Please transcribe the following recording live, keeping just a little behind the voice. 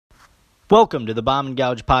Welcome to the Bomb and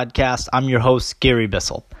Gouge podcast. I'm your host, Gary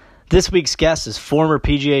Bissell. This week's guest is former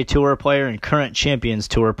PGA Tour player and current Champions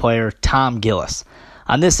Tour player Tom Gillis.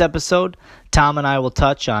 On this episode, Tom and I will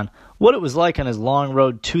touch on what it was like on his long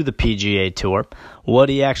road to the PGA Tour, what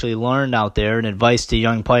he actually learned out there and advice to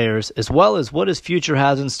young players, as well as what his future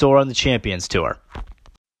has in store on the Champions Tour.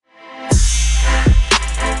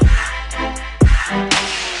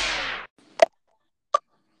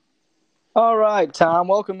 All right, Tom,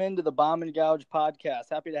 welcome into the Bomb and Gouge podcast.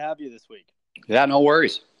 Happy to have you this week. Yeah, no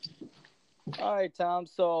worries. All right, Tom.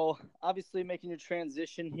 So obviously making your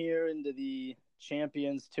transition here into the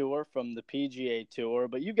Champions Tour from the PGA Tour,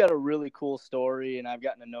 but you've got a really cool story, and I've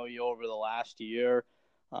gotten to know you over the last year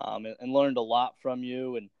and learned a lot from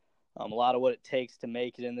you and a lot of what it takes to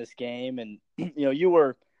make it in this game. And, you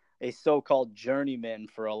were a so-called journeyman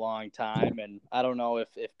for a long time, and I don't know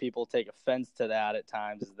if people take offense to that at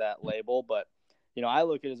times, as that label, but, I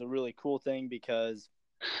look at it as a really cool thing because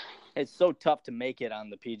it's so tough to make it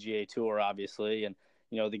on the PGA Tour, obviously, and,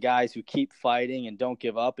 the guys who keep fighting and don't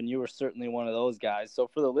give up, and you were certainly one of those guys. So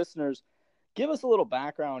for the listeners, give us a little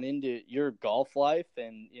background into your golf life,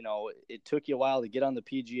 and, it took you a while to get on the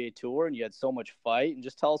PGA Tour, and you had so much fight, and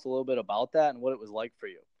just tell us a little bit about that and what it was like for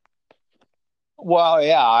you. Well,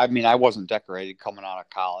 yeah, I mean, I wasn't decorated coming out of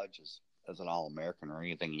college as an All-American or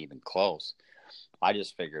anything even close. I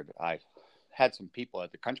just figured I had some people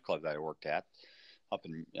at the country club that I worked at up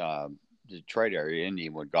in Detroit area,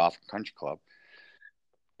 Indianwood Golf and Country Club,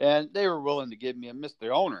 and they were willing to give me the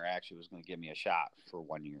owner actually was going to give me a shot for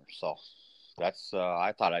 1 year. So that's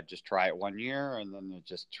I thought I'd just try it 1 year, and then it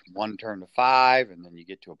just one turned to five, and then you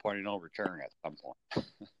get to a point of no return at some point.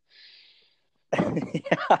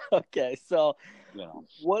 Yeah, okay. So,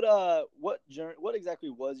 what exactly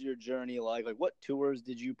was your journey like? Like, what tours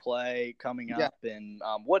did you play coming up, and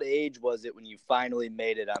what age was it when you finally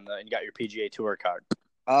made it and you got your PGA Tour card?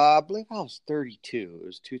 I believe I was 32. It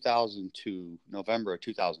was 2002, November of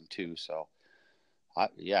 2002. So, I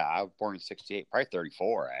was born in 68, probably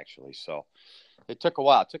 34 actually. So, it took a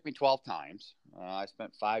while. It took me 12 times. I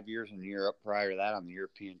spent 5 years in Europe prior to that on the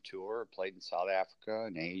European Tour. Played in South Africa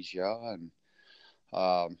and Asia, and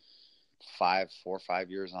 4 or 5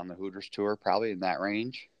 years on the Hooters Tour, probably in that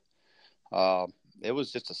range. It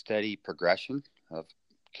was just a steady progression of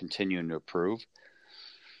continuing to improve.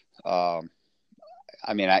 I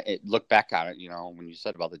mean, I look back on it, when you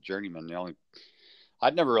said about the journeyman,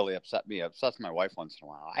 I'd never really upset me. It upsets my wife once in a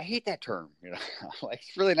while. I hate that term, like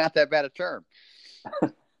it's really not that bad a term.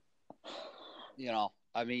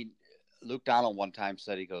 I mean, Luke Donald one time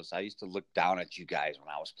said, he goes, I used to look down at you guys when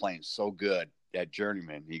I was playing so good at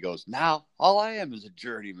journeyman. He goes, now all I am is a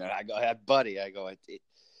journeyman. I go, hey, buddy,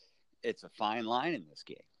 it's a fine line in this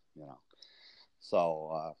game,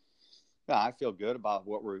 So, I feel good about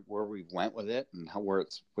where we went with it and where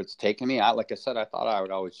it's taken me. Like I said, I thought I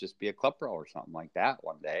would always just be a club pro or something like that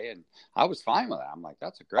one day, and I was fine with that. I'm like,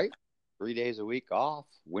 that's a great 3 days a week off,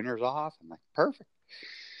 winters off. I'm like, perfect.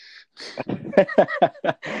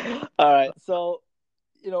 All right. So,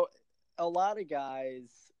 a lot of guys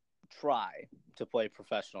try to play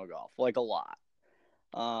professional golf, like a lot.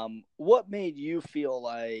 What made you feel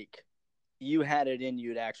like you had it in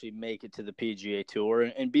you to actually make it to the PGA Tour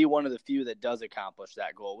and be one of the few that does accomplish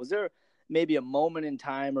that goal? Was there maybe a moment in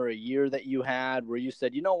time or a year that you had where you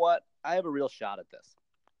said, you know what, I have a real shot at this?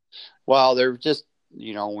 Well, they're just,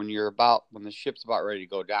 when the ship's about ready to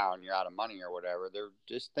go down, you're out of money or whatever, there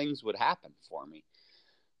just things would happen for me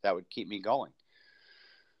that would keep me going.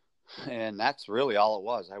 And that's really all it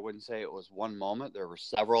was. I wouldn't say it was one moment. There were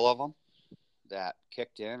several of them that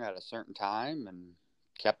kicked in at a certain time and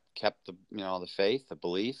kept the, the faith, the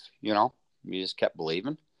belief, you just kept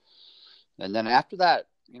believing. And then after that,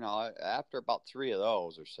 after about 3 of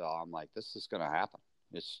those or so, I'm like, this is going to happen.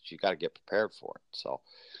 You got to get prepared for it. So,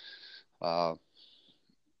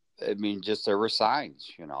 just there were signs,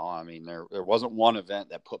 there wasn't one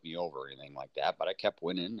event that put me over or anything like that, but I kept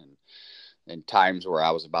winning and times where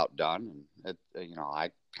I was about done. And,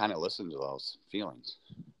 I kind of listened to those feelings.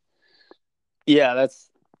 Yeah,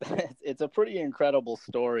 it's a pretty incredible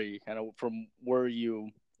story kind of from where you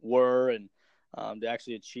were and to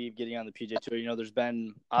actually achieve getting on the PGA Tour. There's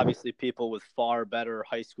been obviously people with far better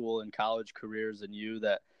high school and college careers than you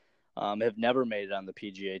that have never made it on the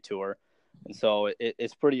PGA Tour. And so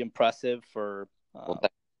it's pretty impressive for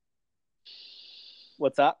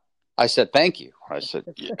what's that? I said, thank you. I said,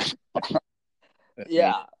 yeah.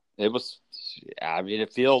 Yeah. It was,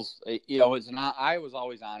 it feels, it's not, I was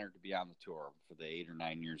always honored to be on the tour for the 8 or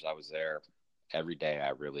 9 years I was there. Every day I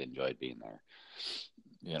really enjoyed being there.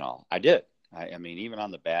 I did. I mean, even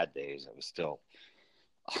on the bad days, it was still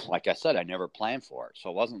like I said, I never planned for it. So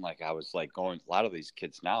it wasn't like I was like going, a lot of these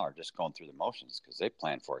kids now are just going through the motions because they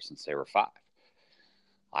planned for it since they were 5.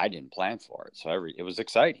 I didn't plan for it. So it was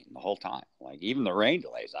exciting the whole time. Like even the rain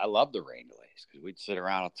delays. I loved the rain delays because we'd sit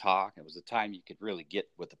around and talk. It was the time you could really get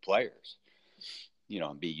with the players,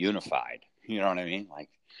 and be unified. You know what I mean? Like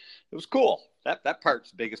it was cool. That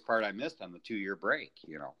part's the biggest part I missed on the 2-year break.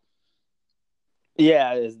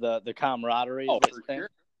 Yeah, is the camaraderie. Oh, for sure.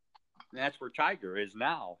 And that's where Tiger is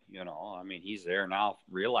now. I mean, he's there now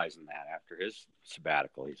realizing that after his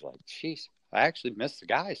sabbatical. He's like, geez, I actually miss the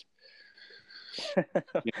guys.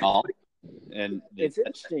 And it's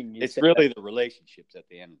interesting. It's really the relationships at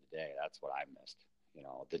the end of the day. That's what I missed.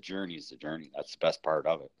 The journey is the journey. That's the best part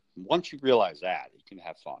of it. Once you realize that, you can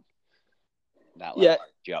have fun. Not let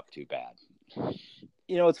you up too bad.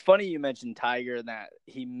 It's funny you mentioned Tiger and that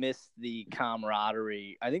he missed the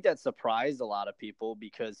camaraderie. I think that surprised a lot of people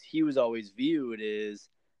because he was always viewed as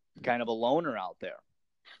kind of a loner out there.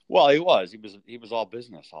 Well, he was. He was all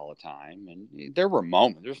business all the time, and there were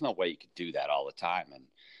moments. There's no way you could do that all the time and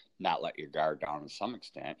not let your guard down to some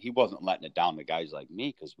extent. He wasn't letting it down to guys like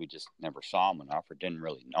me because we just never saw him enough or didn't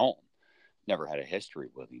really know him. Never had a history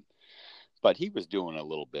with him. But he was doing a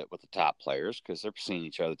little bit with the top players because they're seeing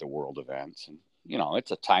each other at the world events. And, it's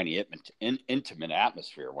a tiny, intimate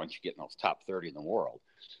atmosphere once you get in those top 30 in the world.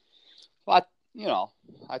 But,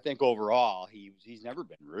 I think overall he's never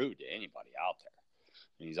been rude to anybody out there.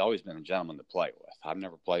 And he's always been a gentleman to play with. I've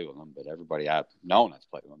never played with him, but everybody I've known that's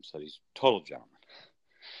played with him said he's a total gentleman.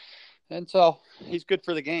 And so he's good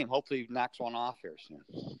for the game. Hopefully he knocks one off here soon.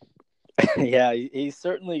 Yeah, he's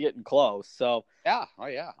certainly getting close. So yeah,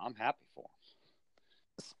 I'm happy for him.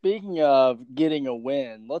 Speaking of getting a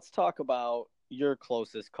win, let's talk about your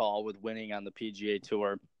closest call with winning on the PGA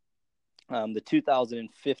Tour. The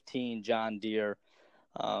 2015 John Deere.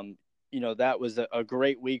 That was a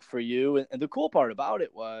great week for you. And the cool part about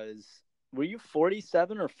it was, were you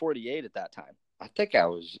 47 or 48 at that time? I think I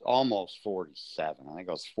was almost 47. I think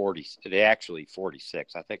I was 40. They actually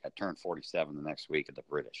 46. I think I turned 47 the next week at the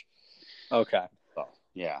British. Okay. So,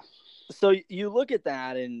 yeah. So you look at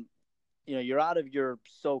that and, you're out of your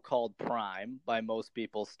so-called prime by most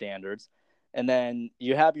people's standards. And then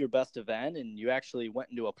you have your best event and you actually went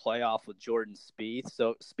into a playoff with Jordan Spieth.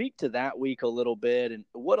 So speak to that week a little bit and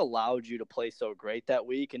what allowed you to play so great that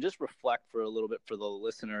week and just reflect for a little bit for the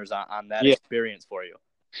listeners on that experience for you.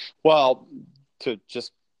 Well, to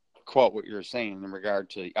just quote what you were saying in regard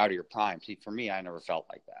to out of your prime. See, for me, I never felt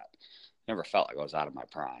like that. Never felt like I was out of my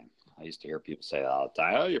prime. I used to hear people say that all the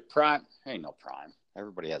time. Oh, your prime. Ain't no prime.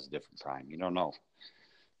 Everybody has a different prime. You don't know.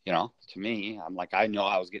 To me, I'm like, I know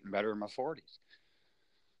I was getting better in my 40s.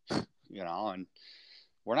 And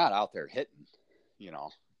we're not out there hitting,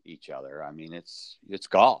 each other. I mean, it's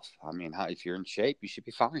golf. I mean, if you're in shape, you should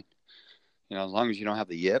be fine. As long as you don't have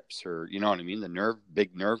the yips or, you know what I mean, the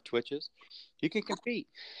big nerve twitches, you can compete.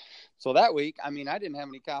 So that week, I mean, I didn't have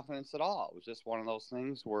any confidence at all. It was just one of those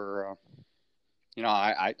things where,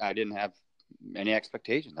 I didn't have any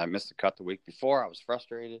expectations. I missed the cut the week before. I was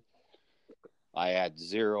frustrated. I had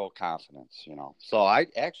zero confidence, So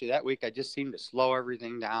that week I just seemed to slow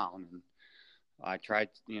everything down. And I tried,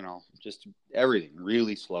 just everything,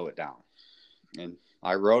 really slow it down. And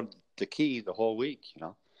I rode the key the whole week,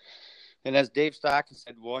 And as Dave Stockton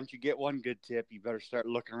said, once you get one good tip, you better start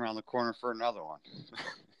looking around the corner for another one.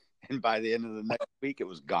 And by the end of the next week, it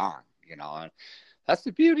was gone, And that's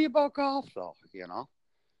the beauty about golf, though, I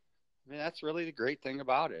mean, that's really the great thing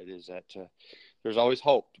about it is that there's always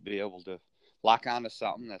hope to be able to lock onto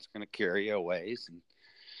something that's going to carry you a ways. And,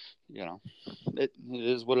 it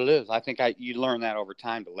is what it is. I think you learn that over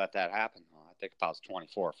time to let that happen. I think if I was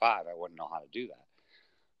 24 or 5, I wouldn't know how to do that.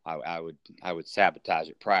 I would sabotage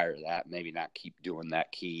it prior to that, maybe not keep doing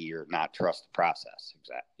that key or not trust the process.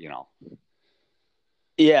 Exactly.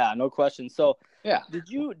 Yeah, no question. So yeah, did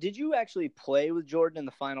you actually play with Jordan in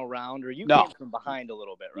the final round or you No. came from behind a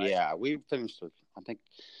little bit, right? Yeah, we finished, I think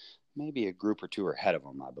maybe a group or two ahead of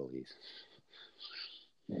him, I believe.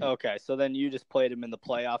 Okay, so then you just played him in the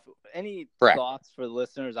playoff. Any Correct. Thoughts for the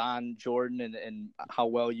listeners on Jordan and how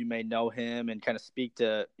well you may know him and kind of speak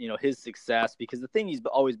to, his success? Because the thing he's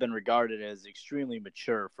always been regarded as extremely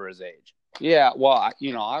mature for his age. Yeah, well, I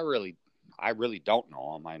really don't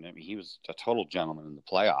know him. I mean, he was a total gentleman in the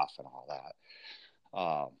playoff and all that.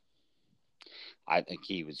 I think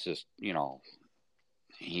he was just,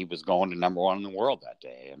 he was going to number 1 in the world that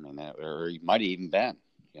day. I mean, or he might have even been,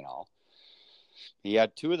 He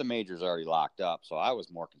had 2 of the majors already locked up, so I was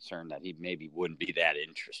more concerned that he maybe wouldn't be that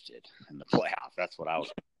interested in the playoff. That's what I was.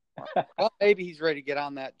 Well, maybe he's ready to get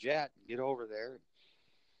on that jet and get over there.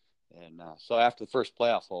 And so after the first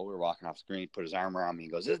playoff hole, we were walking off the green. He put his arm around me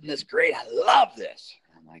and goes, "Isn't this great? I love this."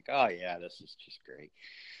 I'm like, "Oh yeah, this is just great."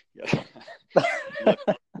 Yeah.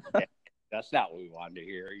 That's not what we wanted to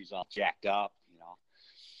hear. He's all jacked up, you know.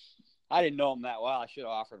 I didn't know him that well. I should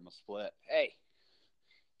have offered him a split. Hey,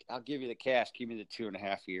 I'll give you the cash. Give me the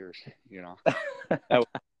 2.5 years, you know. That was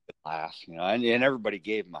last, you know, and everybody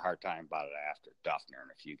gave him a hard time about it after Duffner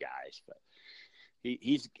and a few guys, but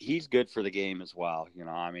he's good for the game as well, you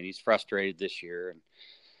know. I mean, he's frustrated this year,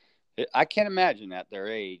 and I can't imagine at their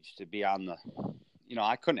age to be on the, you know,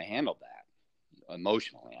 I couldn't have handled that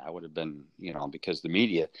emotionally. I would have been, you know, because the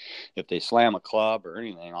media, if they slam a club or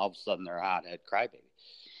anything, all of a sudden they're a hothead crybaby,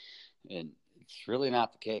 and it's really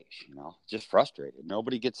not the case, you know. Just frustrated.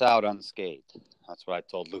 Nobody gets out unscathed. That's what I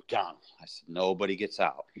told Luke Donald. I said nobody gets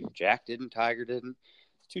out. Jack didn't. Tiger didn't.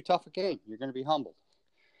 It's too tough a game. You're going to be humbled.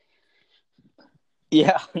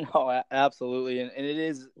 Yeah, no, absolutely. And it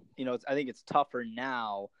is, you know, I think it's tougher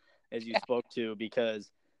now, as you spoke to, because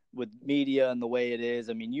with media and the way it is,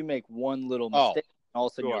 I mean, you make one little mistake, and all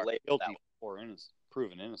of a sudden you're labeled guilty or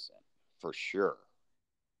proven innocent, for sure.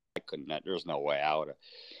 I couldn't, there's no way out.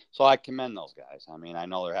 So I commend those guys. I mean, I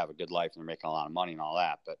know they have a good life and they're making a lot of money and all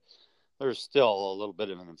that, but there's still a little bit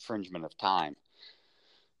of an infringement of time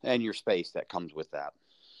and your space that comes with that.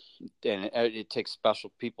 And it takes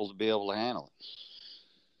special people to be able to handle it.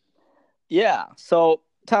 Yeah. So,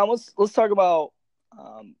 Tom, let's talk about,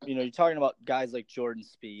 you know, you're talking about guys like Jordan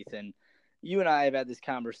Spieth, and you and I have had this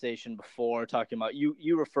conversation before, talking about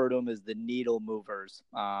you refer to them as the needle movers,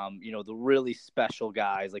 you know, the really special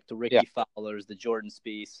guys like the Ricky Fowlers, the Jordan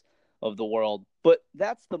Spieths of the world. But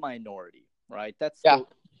that's the minority, right? That's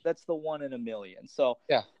the 1 in a million. So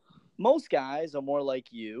most guys are more like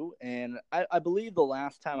you, and I believe the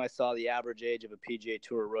last time I saw the average age of a PGA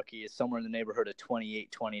Tour rookie is somewhere in the neighborhood of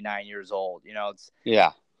 28, 29 years old. You know, it's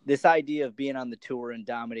this idea of being on the tour and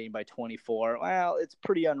dominating by 24. Well, it's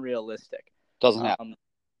pretty unrealistic. Doesn't happen.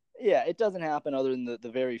 Yeah, it doesn't happen other than the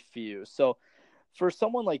very few. So for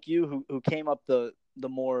someone like you who came up the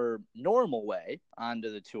more normal way onto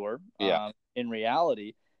the tour, in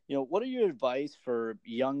reality, you know, what are your advice for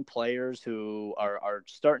young players who are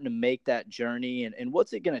starting to make that journey, and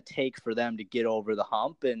what's it going to take for them to get over the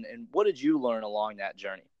hump, and what did you learn along that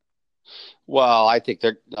journey? Well, I think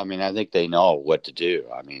I think they know what to do.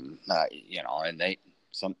 I mean, you know, and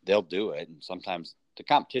they'll do it. And sometimes the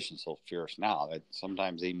competition's so fierce now that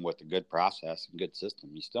sometimes even with a good process and good system,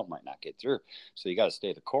 you still might not get through. So you got to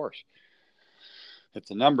stay the course. If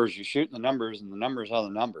the numbers, you're shooting the numbers, and the numbers are the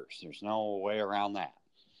numbers. There's no way around that.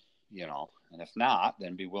 You know, and if not,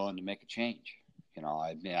 then be willing to make a change. You know,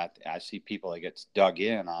 I mean, I see people that get dug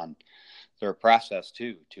in on their process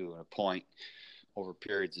to a point over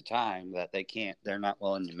periods of time that they're not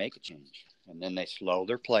willing to make a change. And then they slow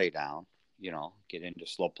their play down, you know, get into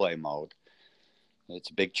slow play mode. It's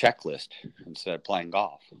a big checklist instead of playing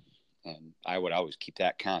golf. And I would always keep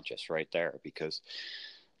that conscious right there, because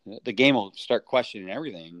the game will start questioning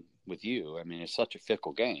everything with you. I mean, it's such a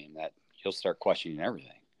fickle game that you'll start questioning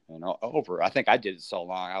everything. And I think I did it so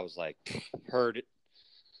long, I was like, heard it,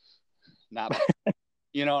 not,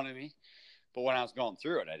 you know what I mean? But when I was going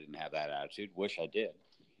through it, I didn't have that attitude. Wish I did,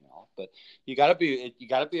 you know. But you got to be,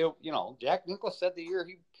 you know. Jack Nicklaus said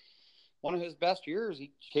one of his best years,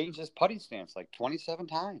 he changed his putting stance like 27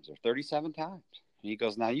 times or 37 times. And he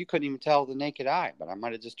goes, now you couldn't even tell the naked eye, but I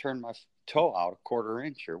might have just turned my toe out a quarter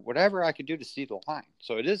inch or whatever I could do to see the line.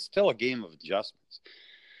 So it is still a game of adjustments.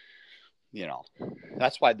 You know,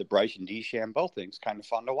 that's why the Bryson DeChambeau thing's kind of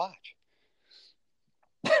fun to watch.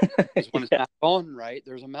 Because when it's not going right,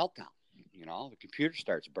 there's a meltdown. You know, the computer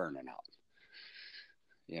starts burning out.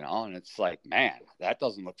 You know, and it's like, man, that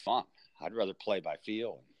doesn't look fun. I'd rather play by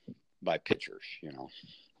feel, by pictures, you know.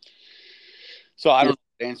 So I don't know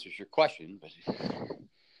if it answers your question, but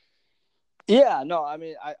yeah, no, I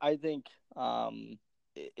mean, I think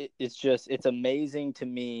it's amazing to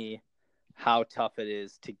me how tough it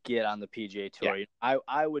is to get on the PGA Tour. Yeah.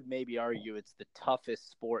 I would maybe argue it's the toughest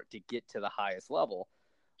sport to get to the highest level.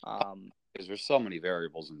 Because there's so many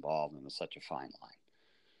variables involved, and it's such a fine line.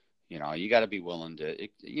 You know, you got to be willing to,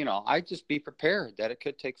 you know, I just be prepared that it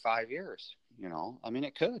could take 5 years. You know, I mean,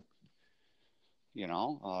 it could. You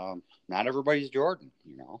know, not everybody's Jordan,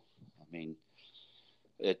 you know. I mean,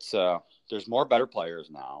 it's there's more better players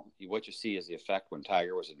now. What you see is the effect when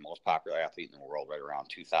Tiger was the most popular athlete in the world right around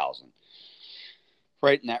 2000.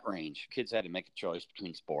 Right in that range. Kids had to make a choice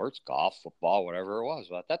between sports, golf, football, whatever it was.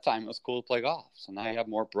 But at that time, it was cool to play golf. So now you have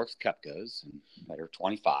more Brooks Koepkas that are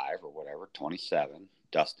 25 or whatever, 27,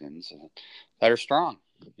 Dustins that are strong.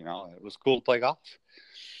 You know, it was cool to play golf.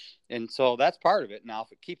 And so that's part of it. Now,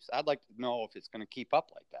 if it keeps, I'd like to know if it's going to keep up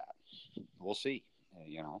like that. We'll see.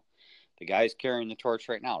 You know, the guys carrying the torch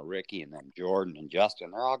right now, Ricky and then Jordan and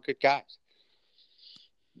Justin, they're all good guys.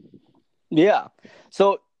 Yeah.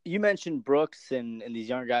 So you mentioned Brooks and these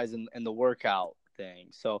younger guys and the workout thing.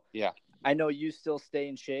 So yeah, I know you still stay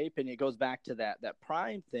in shape, and it goes back to that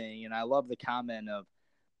prime thing. And I love the comment of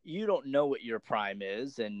you don't know what your prime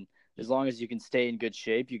is, and as long as you can stay in good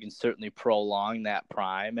shape, you can certainly prolong that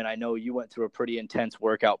prime. And I know you went through a pretty intense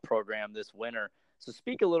workout program this winter. So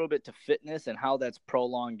speak a little bit to fitness and how that's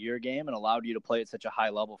prolonged your game and allowed you to play at such a high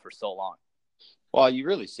level for so long. Well, you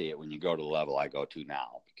really see it when you go to the level I go to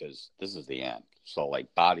now, because this is the end. So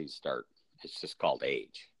like bodies start, it's just called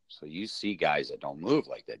age. So you see guys that don't move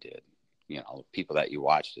like they did, you know, people that you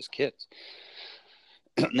watched as kids.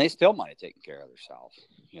 And they still might have taken care of themselves,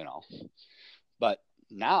 you know. But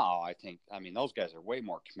now I think, I mean, those guys are way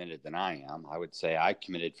more committed than I am. I would say I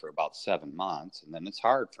committed for about 7 months, and then it's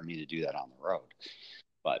hard for me to do that on the road.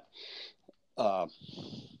 But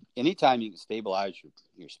anytime you can stabilize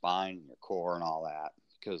your spine, your core, and all that,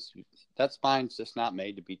 because that spine's just not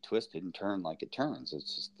made to be twisted and turned like it turns.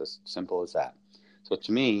 It's just as simple as that. So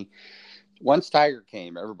to me, once Tiger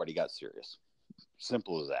came, everybody got serious.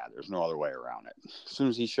 Simple as that. There's no other way around it. As soon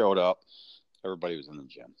as he showed up, everybody was in the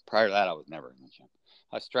gym. Prior to that, I was never in the gym.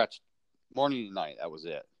 I stretched morning and night. That was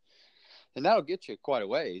it. And that'll get you quite a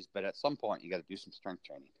ways, but at some point, you got to do some strength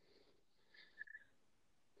training.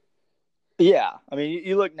 Yeah. I mean,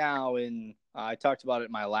 you look now, and I talked about it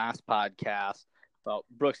in my last podcast about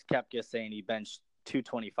Brooks Koepka saying he benched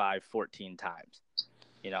 225 14 times,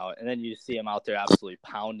 you know, and then you see him out there absolutely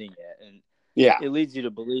pounding it. And yeah, it leads you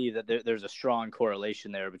to believe that there's a strong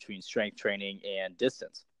correlation there between strength training and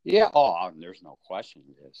distance. Yeah. Oh, there's no question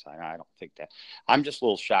it is. I don't think that. I'm just a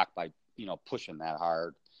little shocked by, you know, pushing that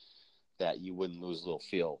hard that you wouldn't lose a little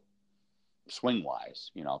feel swing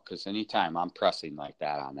wise, you know, because anytime I'm pressing like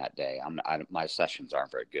that on that day, my sessions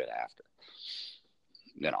aren't very good after.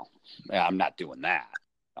 You know, I'm not doing that,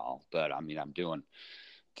 you know, but I mean, I'm doing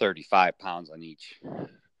 35 pounds on each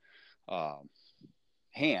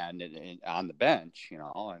hand and on the bench, you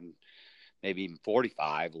know, and maybe even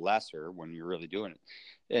 45 lesser when you're really doing it.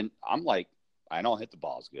 And I'm like, I don't hit the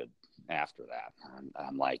balls good after that.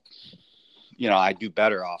 I'm like, you know, I do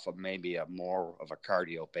better off of maybe a more of a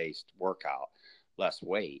cardio based workout, less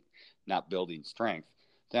weight, not building strength.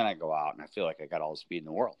 Then I go out and I feel like I got all the speed in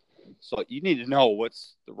the world. So you need to know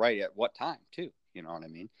what's the right at what time too. You know what I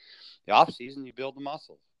mean? The off season, you build the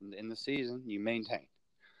muscles. In the season, you maintain.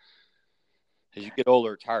 As you get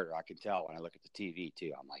older, it's harder. I can tell when I look at the TV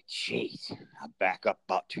too. I'm like, geez, I'm back up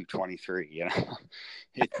about 223. You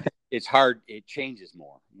know, it's hard. It changes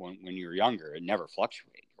more when you're younger. It never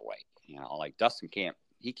fluctuates your weight. You know, like Dustin can't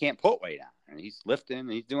put weight on, and he's lifting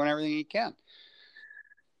and he's doing everything he can.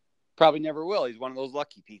 Probably never will. He's one of those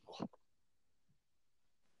lucky people.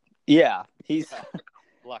 Yeah, he's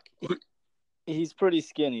lucky. He's pretty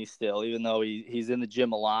skinny still, even though he's in the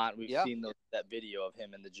gym a lot. We've yeah. seen that video of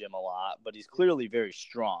him in the gym a lot, but he's clearly very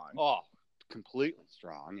strong. Oh, completely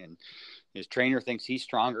strong. And his trainer thinks he's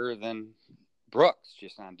stronger than Brooks,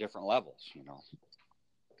 just on different levels, you know.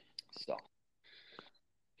 So.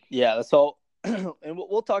 Yeah, so, and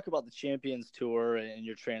we'll talk about the Champions Tour and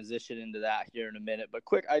your transition into that here in a minute. But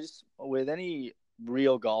quick, with any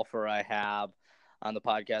real golfer I have on the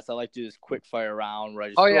podcast, I like to do this quick fire round where I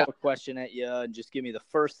just throw a question at you and just give me the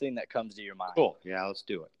first thing that comes to your mind. Cool. Yeah, let's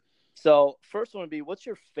do it. So first one would be, what's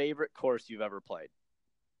your favorite course you've ever played?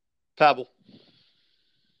 Pebble.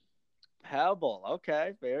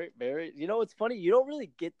 Okay. Very, very, you know, it's funny. You don't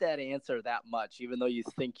really get that answer that much, even though you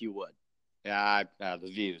think you would. Yeah, the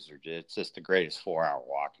views it's just the greatest 4-hour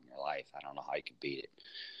walk in your life. I don't know how you could beat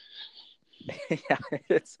it.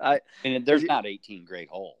 Yeah, and there's not 18 great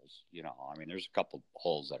holes, you know. I mean, there's a couple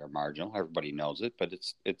holes that are marginal. Everybody knows it, but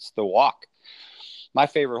it's the walk. My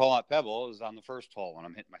favorite hole at Pebble is on the first hole when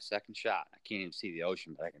I'm hitting my second shot. I can't even see the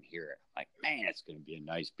ocean, but I can hear it. I'm like, man, it's going to be a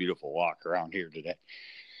nice, beautiful walk around here today.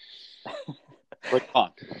 Great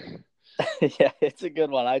fun. Yeah, it's a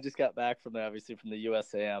good one. I just got back from there, obviously from the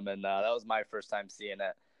USAM, and that was my first time seeing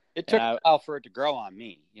it. It took a while for it to grow on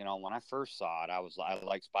me. You know, when I first saw it, I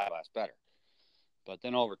liked Spyglass better. But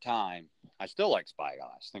then over time, I still like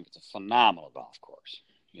Spyglass. I think it's a phenomenal golf course,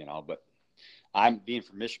 you know. But I'm being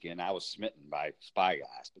from Michigan, I was smitten by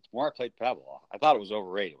Spyglass. But the more I played Pebble, I thought it was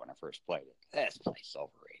overrated when I first played it. This place is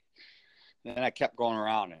overrated. And then I kept going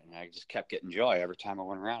around it, and I just kept getting joy every time I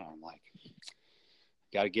went around. I'm like,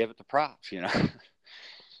 got to give it the props, you know.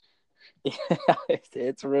 Yeah,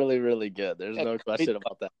 it's really, really good. There's no question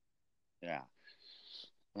about that. Yeah.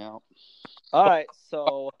 Yeah. All right.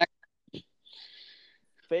 So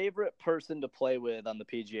favorite person to play with on the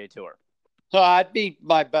PGA Tour? I'd be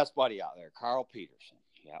my best buddy out there, Carl Peterson.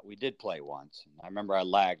 Yeah, we did play once. And I remember I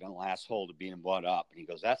lagged on the last hole to beat him one up. And he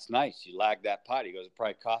goes, "That's nice. You lagged that putt." He goes, "It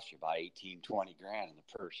probably cost you about 18, 20 grand in the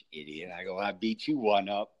purse, you idiot." I go, "I beat you one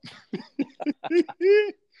up."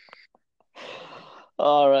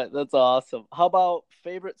 All right, that's awesome. How about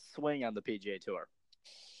favorite swing on the PGA Tour?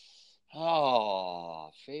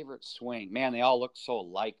 Oh, favorite swing. Man, they all look so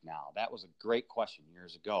alike now. That was a great question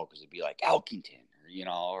years ago because it'd be like Elkington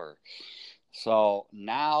or so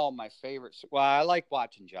now my favorite. Well, I like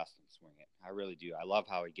watching Justin swing it. I really do. I love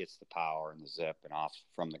how he gets the power and the zip and off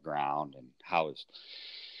from the ground and how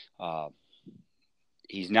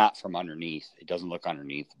he's not from underneath. He doesn't look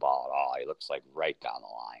underneath the ball at all. He looks like right down the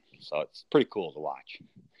line. So it's pretty cool to watch.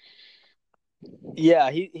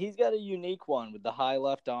 Yeah, he's got a unique one with the high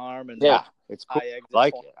left arm and it's cool. I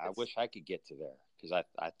like it. I wish I could get to there because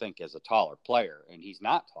I think as a taller player, and he's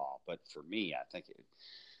not tall, but for me, I think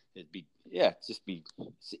it's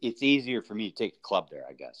easier for me to take the club there.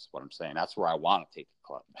 I guess what I'm saying. That's where I want to take the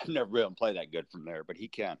club. I've never really played that good from there, but he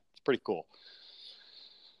can. It's pretty cool.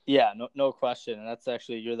 Yeah, no question. And that's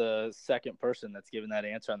actually, you're the second person that's given that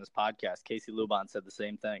answer on this podcast. Casey Lubon said the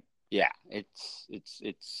same thing. Yeah, it's.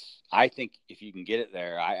 I think if you can get it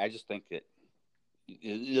there, I just think that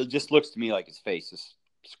it just looks to me like his face is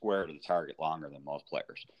square to the target longer than most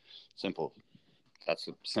players. Simple. That's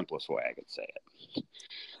the simplest way I could say it.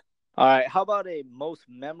 All right. How about a most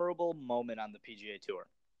memorable moment on the PGA Tour?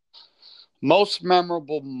 Most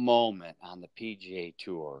memorable moment on the PGA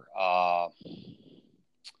Tour.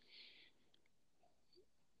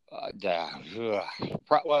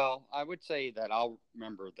 Well, I would say that I'll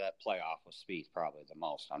remember that playoff with Spieth probably the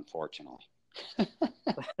most, unfortunately.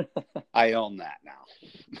 I own that now.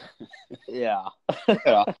 Yeah.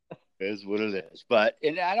 It is what it is. But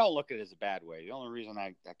and I don't look at it as a bad way. The only reason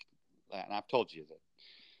and I've told you that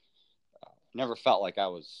never felt like I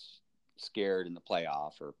was scared in the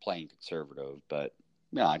playoff or playing conservative, but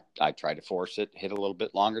I tried to force it, hit a little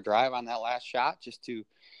bit longer drive on that last shot just to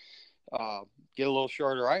get a little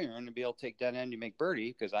shorter iron to be able to take that end to make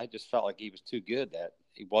birdie because I just felt like he was too good, that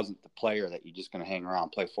he wasn't the player that you're just going to hang around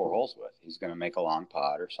and play 4 holes with. He's going to make a long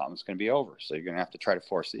putt or something's going to be over. So you're going to have to try to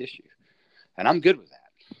force the issue. And I'm good with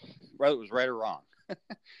that, whether it was right or wrong.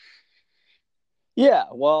 Yeah,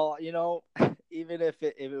 well, even if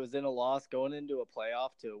it was in a loss, going into a playoff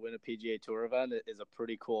to win a PGA Tour event is a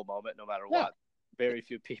pretty cool moment no matter what. Very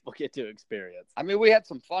few people get to experience. I mean, we had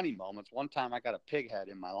some funny moments. One time I got a pig head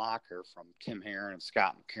in my locker from Tim Herron and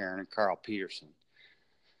Scott McCarron and Carl Peterson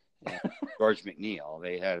and George McNeil.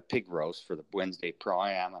 They had a pig roast for the Wednesday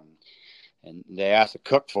Pro-Am, and they asked the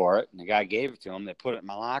cook for it, and the guy gave it to him. They put it in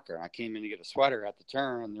my locker, and I came in to get a sweater at the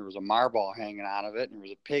turn, and there was a marble hanging out of it, and there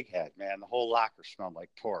was a pig head. Man, the whole locker smelled like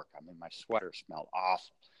pork. I mean, my sweater smelled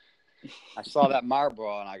awful. I saw that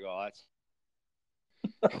marble, and I go,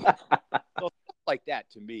 so like that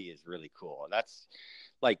to me is really cool. That's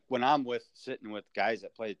like when I'm sitting with guys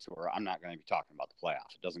that play the tour, I'm not going to be talking about the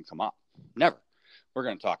playoffs. It doesn't come up. Never. We're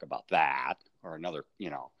going to talk about that or another,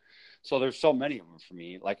 So there's so many of them for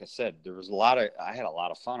me. Like I said, I had a lot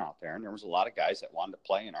of fun out there, and there was a lot of guys that wanted to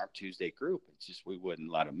play in our Tuesday group. It's just we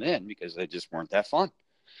wouldn't let them in because they just weren't that fun.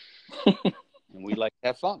 And we like to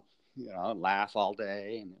have fun, laugh all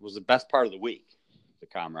day. And it was the best part of the week, the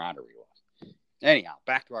camaraderie was. Anyhow,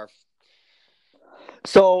 back to our.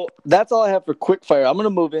 So that's all I have for quickfire. I'm going to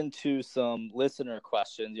move into some listener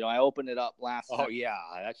questions. I opened it up last night. Oh, yeah,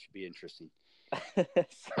 that should be interesting.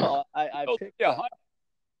 So I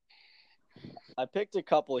picked a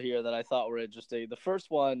couple here that I thought were interesting. The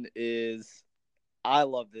first one is, I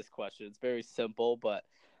love this question. It's very simple, but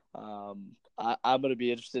I'm going to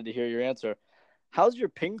be interested to hear your answer. How's your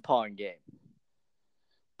ping pong game?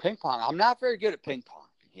 Ping pong? I'm not very good at ping pong.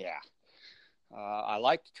 Yeah. I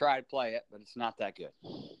like to try to play it, but it's not that good.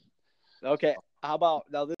 Okay. How about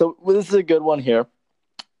now? This is a good one here.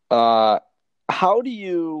 How do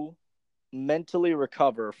you mentally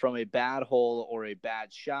recover from a bad hole or a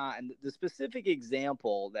bad shot? And the specific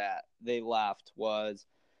example that they left was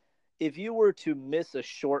if you were to miss a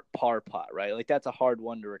short par putt, right? Like that's a hard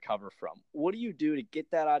one to recover from. What do you do to get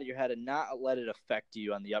that out of your head and not let it affect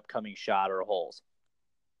you on the upcoming shot or holes?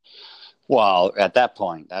 Well, at that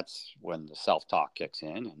point, that's when the self-talk kicks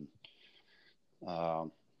in.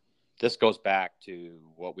 And this goes back to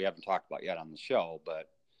what we haven't talked about yet on the show, but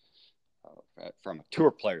from a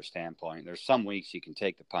tour player standpoint, there's some weeks you can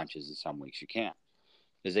take the punches and some weeks you can't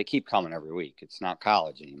because they keep coming every week. It's not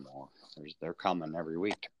college anymore. They're coming every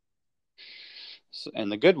week. So,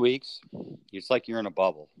 and the good weeks, it's like you're in a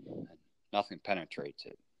bubble. Nothing penetrates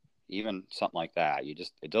it. even something like that.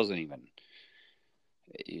 It doesn't even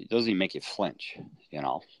make you flinch, you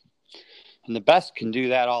know. And the best can do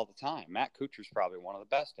that all the time. Matt Kuchar's probably one of the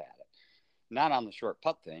best at it. Not on the short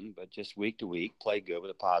putt thing, but just week to week, play good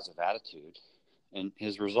with a positive attitude, and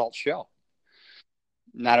his results show.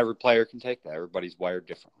 Not every player can take that. Everybody's wired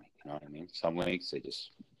differently. You know what I mean? Some weeks they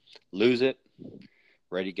just lose it,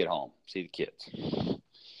 ready to get home, see the kids.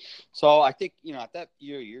 So I think, you know, at that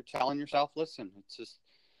you're telling yourself, listen,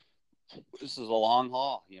 this is a long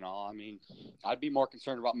haul. You know, I mean, I'd be more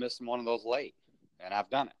concerned about missing one of those late, and I've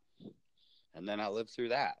done it. And then I lived through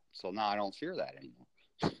that. So now I don't fear that anymore.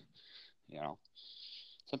 You know,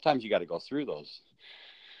 sometimes you got to go through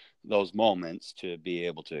those moments to be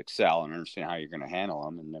able to excel and understand how you're going to handle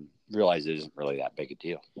them, and then realize it isn't really that big a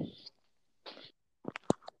deal.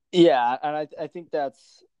 Yeah, and I think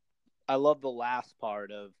I love the last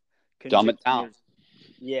part of dumb it down.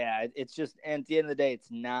 Yeah, it's just, and at the end of the day,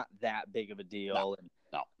 it's not that big of a deal,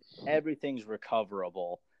 no. Everything's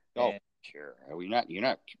recoverable. Oh, sure. You're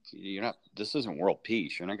not. This isn't world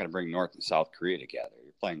peace. You're not going to bring North and South Korea together.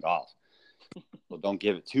 You're playing golf. Well, don't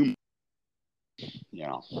give it too much. You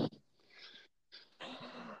know.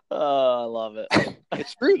 Oh, I love it.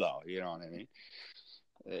 It's true, though. You know what I mean?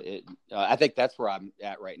 I think that's where I'm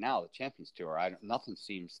at right now, the Champions Tour. Nothing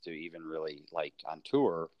seems to even really, like on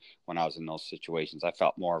tour, when I was in those situations, I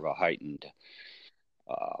felt more of a heightened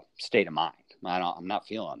state of mind. I'm not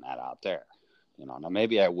feeling that out there. You know, now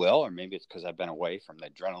maybe I will, or maybe it's because I've been away from the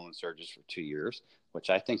adrenaline surges for 2 years, which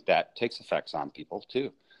I think that takes effects on people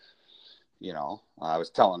too. You know, I was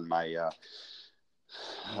telling my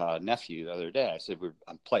nephew the other day, I said,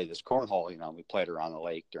 I play this cornhole, you know, we played around the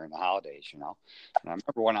lake during the holidays, you know. And I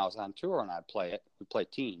remember when I was on tour and I'd play it, we play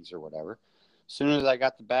teams or whatever. As soon as I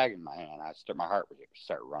got the bag in my hand, my heart would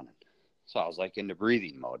start running. So I was like into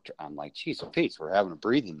breathing mode. I'm like, geez, Pete, we're having a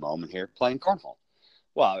breathing moment here playing cornhole.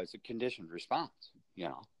 Well, it's a conditioned response, you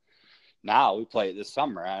know. Now we play it this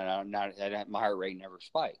summer, and my heart rate never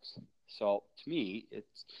spikes. So to me,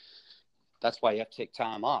 that's why you have to take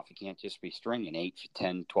time off. You can't just be stringing 8,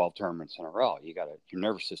 10, 12 tournaments in a row. Your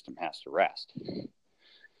nervous system has to rest.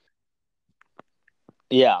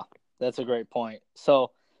 Yeah, that's a great point.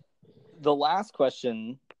 So the last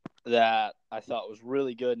question that I thought was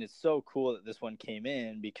really good, and it's so cool that this one came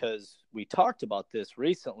in because we talked about this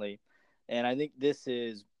recently, and I think this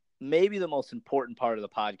is maybe the most important part of the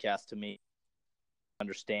podcast to me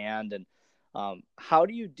understand. And how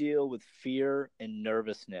do you deal with fear and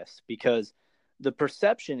nervousness? Because the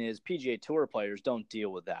perception is PGA Tour players don't deal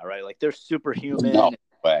with that, right? Like they're superhuman. No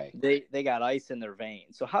way. They got ice in their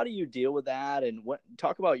veins. So how do you deal with that? And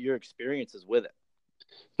talk about your experiences with it.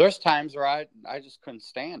 There's times where I just couldn't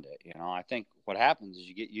stand it. You know, I think what happens is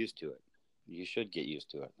you get used to it. You should get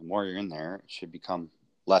used to it. The more you're in there, it should become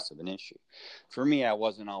less of an issue. For me, I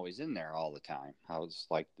wasn't always in there all the time. I was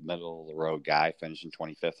like the middle of the road guy finishing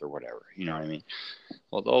 25th or whatever. You know what I mean?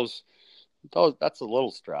 Well, those that's a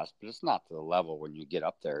little stress, but it's not to the level when you get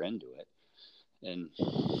up there into it. And,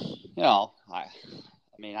 you know,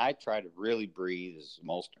 I try to really breathe is the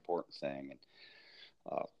most important thing.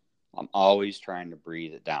 And I'm always trying to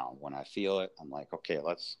breathe it down. When I feel it, I'm like, okay,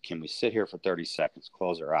 can we sit here for 30 seconds,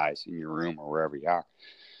 close our eyes in your room or wherever you are,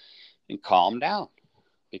 and calm down,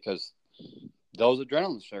 because those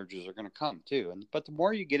adrenaline surges are going to come too. But the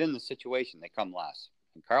more you get in the situation, they come less.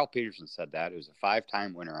 And Carl Peterson said that, who's a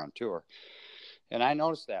 5-time winner on tour. And I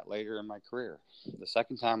noticed that later in my career. The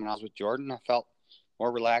second time when I was with Jordan, I felt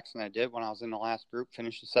more relaxed than I did when I was in the last group,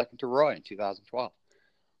 finishing second to Roy in 2012.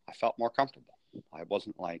 I felt more comfortable. I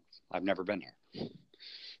wasn't like, I've never been here.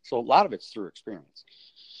 So a lot of it's through experience.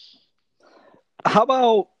 How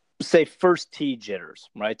about, say, first tee jitters,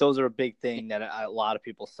 right? Those are a big thing that a lot of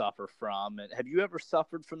people suffer from. And have you ever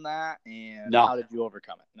suffered from that? And No. How did you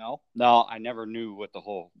overcome it? No? No, I never knew what the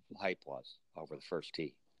whole hype was over the first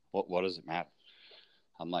tee. What does it matter?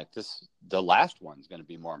 I'm like, the last one's going to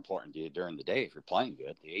be more important to you during the day if you're playing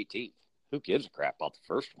good, the 18th. Who gives a crap about the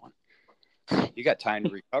first one? You got time to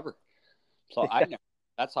recover. So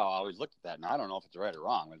that's how I always looked at that. And I don't know if it's right or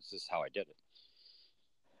wrong. It's just how I did it.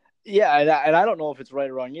 Yeah, and I don't know if it's right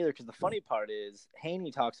or wrong either, because the funny part is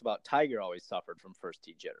Haney talks about Tiger always suffered from first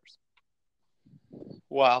tee jitters.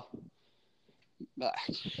 Well,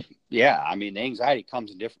 yeah, I mean, the anxiety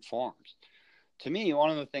comes in different forms. To me, one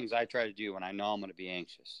of the things I try to do when I know I'm going to be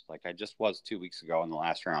anxious, like I just was 2 weeks ago in the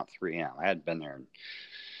last round at 3M. I hadn't been there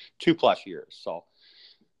in 2+ years. So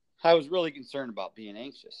I was really concerned about being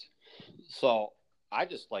anxious. So I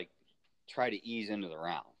just try to ease into the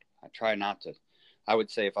round. I try not to. I would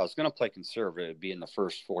say if I was going to play conservative, it'd be in the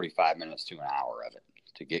first 45 minutes to an hour of it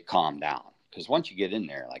to get calmed down. Because once you get in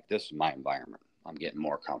there, like, this is my environment, I'm getting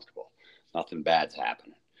more comfortable. Nothing bad's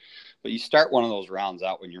happening. But you start one of those rounds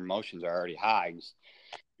out when your emotions are already high.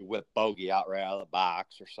 You whip bogey out right out of the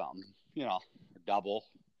box or something, or double.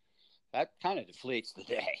 That kind of deflates the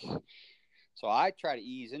day. So I try to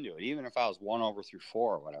ease into it. Even if I was 1 over through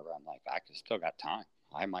 4 or whatever, I'm like, I still got time.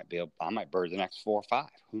 I might bird the next 4 or 5.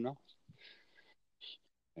 Who knows?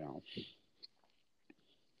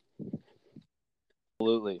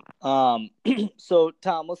 Absolutely. So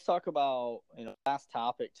Tom, let's talk about, last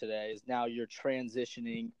topic today is now you're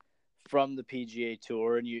transitioning from the PGA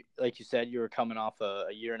Tour, and you, like you said, you were coming off a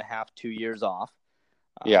year and a half, 2 years off.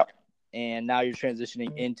 Yeah. And now you're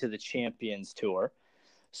transitioning into the Champions Tour.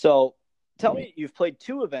 So tell me, you've played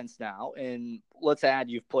 2 events now, and let's add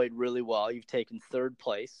you've played really well. You've taken 3rd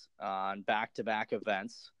place on back-to-back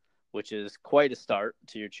events, which is quite a start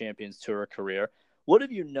to your Champions Tour career. What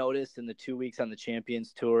have you noticed in the 2 weeks on the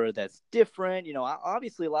Champions Tour that's different?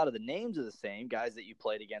 Obviously a lot of the names are the same, guys that you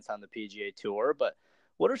played against on the PGA Tour, but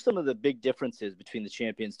what are some of the big differences between the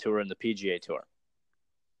Champions Tour and the PGA Tour?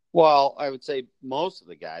 Well, I would say most of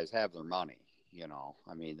the guys have their money.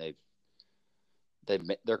 I mean, they're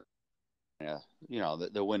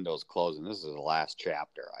the window's closing. This is the last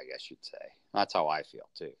chapter, I guess you'd say. That's how I feel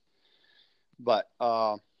too. But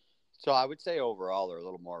so I would say overall they're a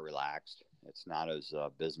little more relaxed. It's not as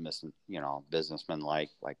businessman like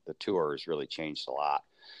the tour has really changed a lot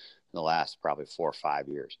in the last probably 4 or 5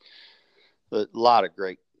 years. A lot of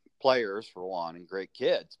great players for one, and great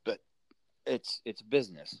kids, but it's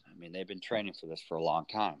business. I mean, they've been training for this for a long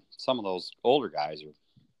time. Some of those older guys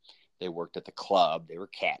they worked at the club, they were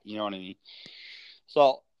you know what I mean?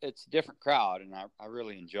 So it's a different crowd, and I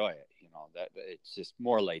really enjoy it. That it's just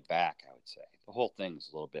more laid back, I would say. The whole thing's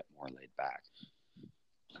a little bit more laid back.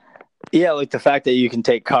 Yeah, like the fact that you can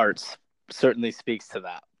take carts certainly speaks to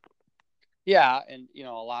that. Yeah, and a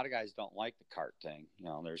lot of guys don't like the cart thing.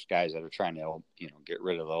 There's guys that are trying to get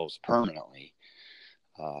rid of those permanently.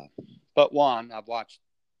 But one, I've watched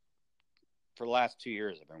for the last 2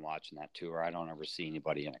 years. I've been watching that tour. I don't ever see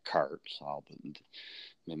anybody in a cart. So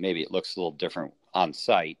maybe it looks a little different on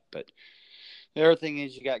site, but the other thing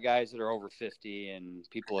is you got guys that are over 50, and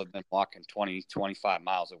people have been walking 20, 25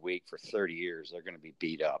 miles a week for 30 years. They're going to be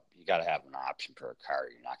beat up. You got to have an option for a car.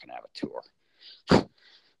 You're not going to have a tour.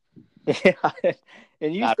 Yeah.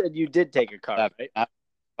 And you said you did take a car, right? Not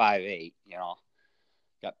 5'8",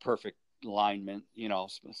 got perfect alignment.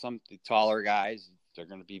 Some taller guys, they're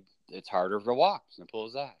going to be, it's harder to walk. Simple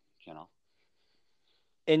as that,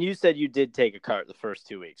 And you said you did take a cart the first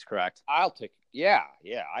 2 weeks, correct? Yeah.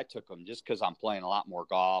 I took them just because I'm playing a lot more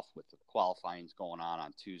golf with the qualifying's going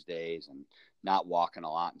on Tuesdays and not walking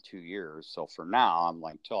a lot in 2 years. So for now, I'm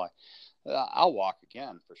like, I'll walk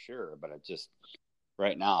again for sure. But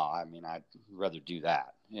right now, I mean, I'd rather do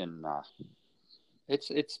that. And it's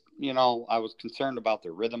I was concerned about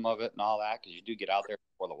the rhythm of it and all that, because you do get out there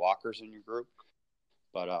before the walkers in your group.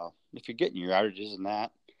 But if you're getting your yardages and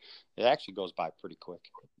that, it actually goes by pretty quick.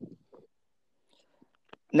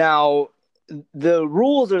 Now, the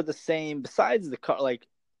rules are the same besides the car. Like,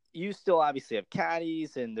 you still obviously have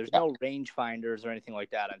caddies, and there's no range finders or anything like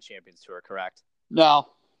that on Champions Tour, correct? No,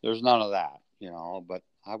 there's none of that, but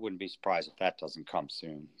I wouldn't be surprised if that doesn't come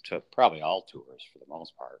soon to probably all tours for the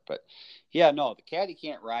most part. But yeah, no, the caddy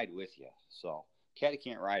can't ride with you. So caddy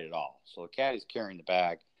can't ride at all. So the caddy's carrying the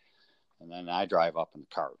bag, and then I drive up in the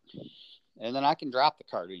cart. And then I can drop the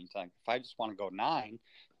cart anytime. If I just want to go 9 and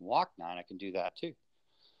walk 9, I can do that too.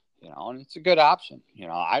 And it's a good option.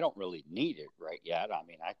 I don't really need it right yet. I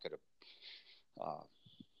mean, I could have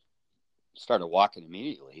started walking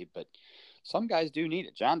immediately, but some guys do need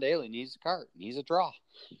it. John Daly needs a cart. Needs a draw.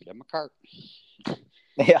 Give him a cart.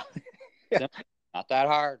 Yeah. Not that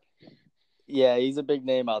hard. Yeah, he's a big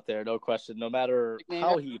name out there, no question, no matter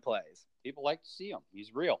how he plays. People like to see him.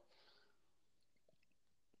 He's real.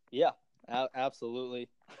 Yeah, absolutely.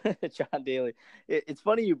 John Daly. It's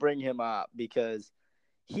funny you bring him up because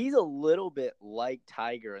he's a little bit like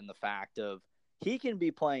Tiger in the fact of he can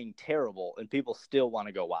be playing terrible and people still want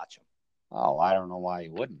to go watch him. Oh, I don't know why he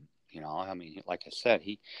wouldn't. I mean, like I said,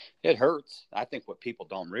 it hurts. I think what people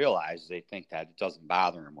don't realize is they think that it doesn't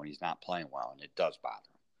bother him when he's not playing well, and it does bother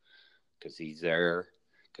him because he's there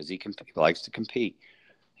because he likes to compete.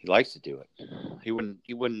 He likes to do it. He wouldn't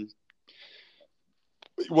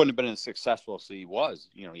have been as successful as he was,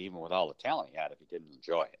 even with all the talent he had, if he didn't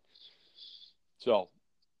enjoy it. So,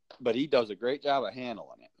 but he does a great job of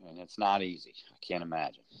handling it, and it's not easy. I can't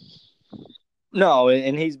imagine. No,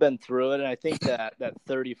 and he's been through it, and I think that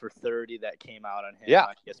 30 for 30 that came out on him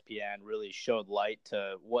on ESPN really showed light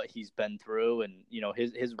to what he's been through, and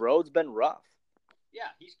his road's been rough. Yeah,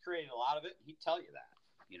 he's created a lot of it. He'd tell you that.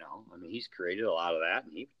 I mean, he's created a lot of that,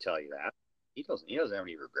 and he would tell you that. He doesn't have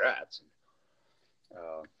any regrets.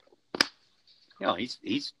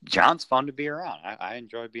 He's John's fun to be around. I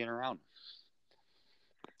enjoy being around him.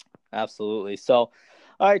 Absolutely. So,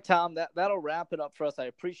 all right, Tom, that'll wrap it up for us. I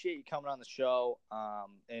appreciate you coming on the show,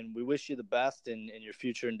 and we wish you the best in your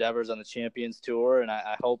future endeavors on the Champions Tour. And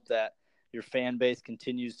I hope that your fan base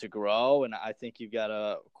continues to grow. And I think you've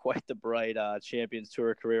got quite the bright Champions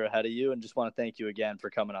Tour career ahead of you. And just want to thank you again for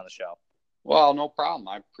coming on the show. Well, no problem.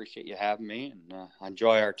 I appreciate you having me, and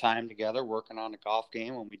enjoy our time together working on the golf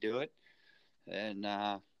game when we do it. And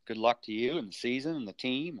good luck to you and the season and the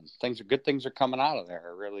team. And good things are coming out of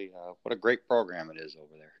there. Really, what a great program it is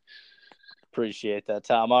over there. Appreciate that,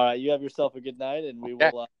 Tom. All right, you have yourself a good night, and we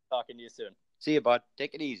will talking to you soon. See you, bud.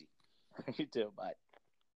 Take it easy. You too. Bye.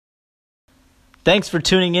 Thanks for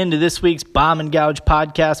tuning in to this week's Bomb and Gouge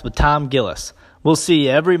podcast with Tom Gillis. We'll see you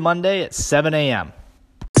every Monday at 7 a.m.